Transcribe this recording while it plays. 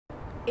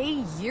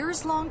A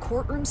years-long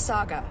courtroom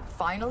saga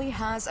finally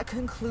has a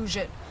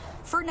conclusion.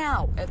 For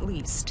now, at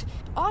least.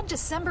 On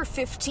December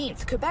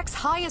 15th, Quebec's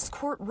highest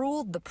court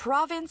ruled the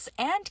province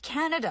and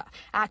Canada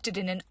acted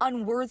in an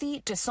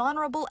unworthy,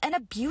 dishonourable and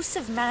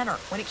abusive manner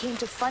when it came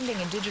to funding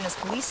Indigenous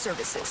police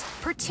services,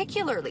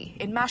 particularly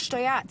in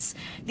Mashteuiatsh.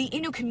 The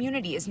Innu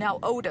community is now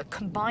owed a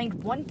combined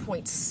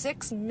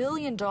 $1.6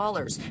 million,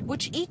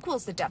 which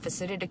equals the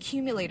deficit it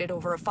accumulated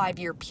over a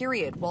 5-year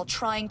period while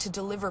trying to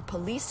deliver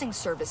policing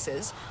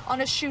services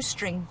on a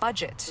shoestring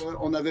budget.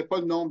 On n'avait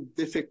pas le nombre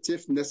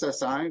d'effectifs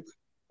nécessaires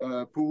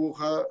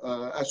pour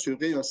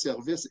assurer un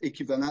service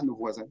équivalent à nos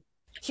voisins.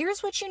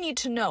 Here's what you need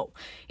to know.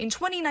 In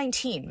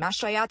 2019,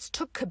 Mashteuiatsh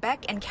took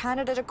Quebec and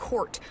Canada to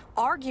court,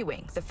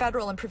 arguing the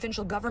federal and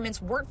provincial governments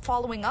weren't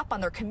following up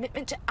on their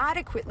commitment to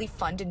adequately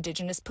fund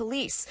Indigenous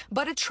police.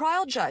 But a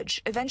trial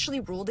judge eventually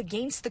ruled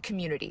against the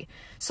community.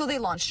 So they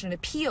launched an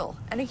appeal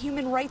and a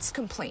human rights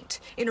complaint.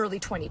 In early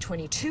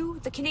 2022,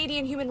 the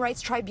Canadian Human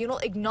Rights Tribunal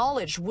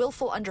acknowledged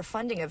willful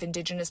underfunding of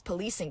Indigenous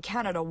policing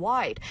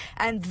Canada-wide.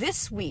 And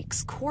this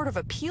week's Court of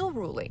Appeal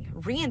ruling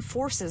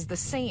reinforces the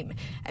same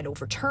and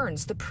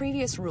overturns the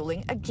previous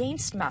ruling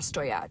against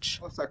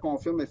Mashteuiatsh. Ça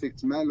confirme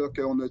effectivement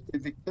qu'on a été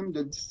victime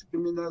de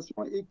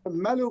discrimination et que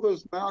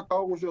malheureusement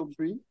encore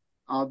aujourd'hui,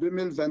 en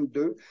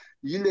 2022,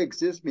 il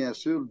existe bien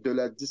sûr de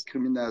la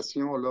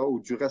discrimination là, ou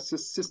du racisme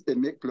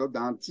systémique là,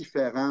 dans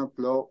différentes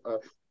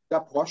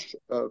approches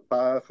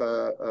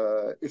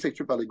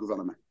effectuées par les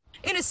gouvernements.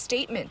 In a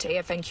statement,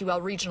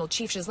 AFNQL Regional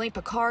Chief Ghislain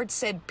Picard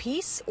said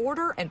peace,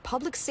 order, and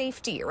public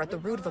safety are at the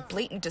root of a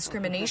blatant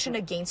discrimination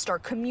against our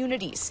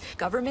communities.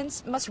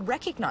 Governments must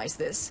recognize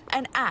this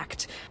and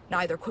act.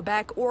 Neither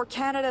Quebec or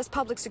Canada's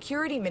public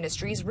security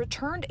ministries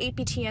returned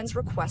APTN's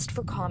request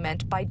for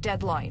comment by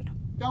deadline.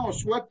 On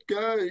souhaite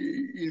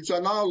qu'ils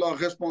honorent leurs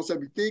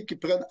responsabilités, qu'ils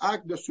prennent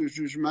acte de ce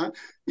jugement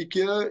et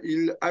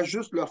qu'ils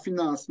ajustent leur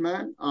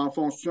financement en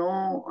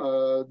fonction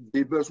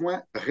des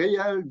besoins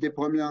réels des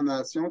Premières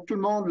Nations. Tout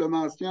le monde le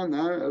mentionne,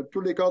 hein? Tous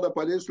les corps de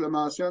police le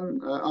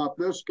mentionnent en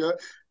plus que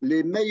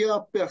les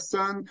meilleures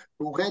personnes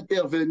pour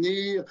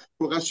intervenir,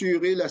 pour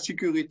assurer la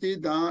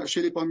sécurité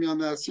chez les Premières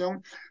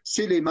Nations,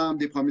 c'est les membres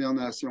des Premières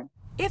Nations.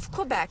 If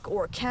Quebec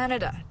or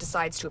Canada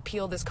decides to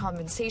appeal this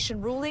compensation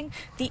ruling,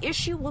 the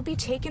issue will be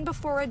taken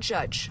before a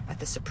judge at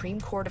the Supreme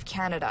Court of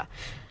Canada.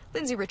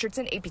 Lindsay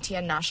Richardson,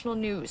 APTN National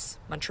News,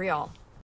 Montreal.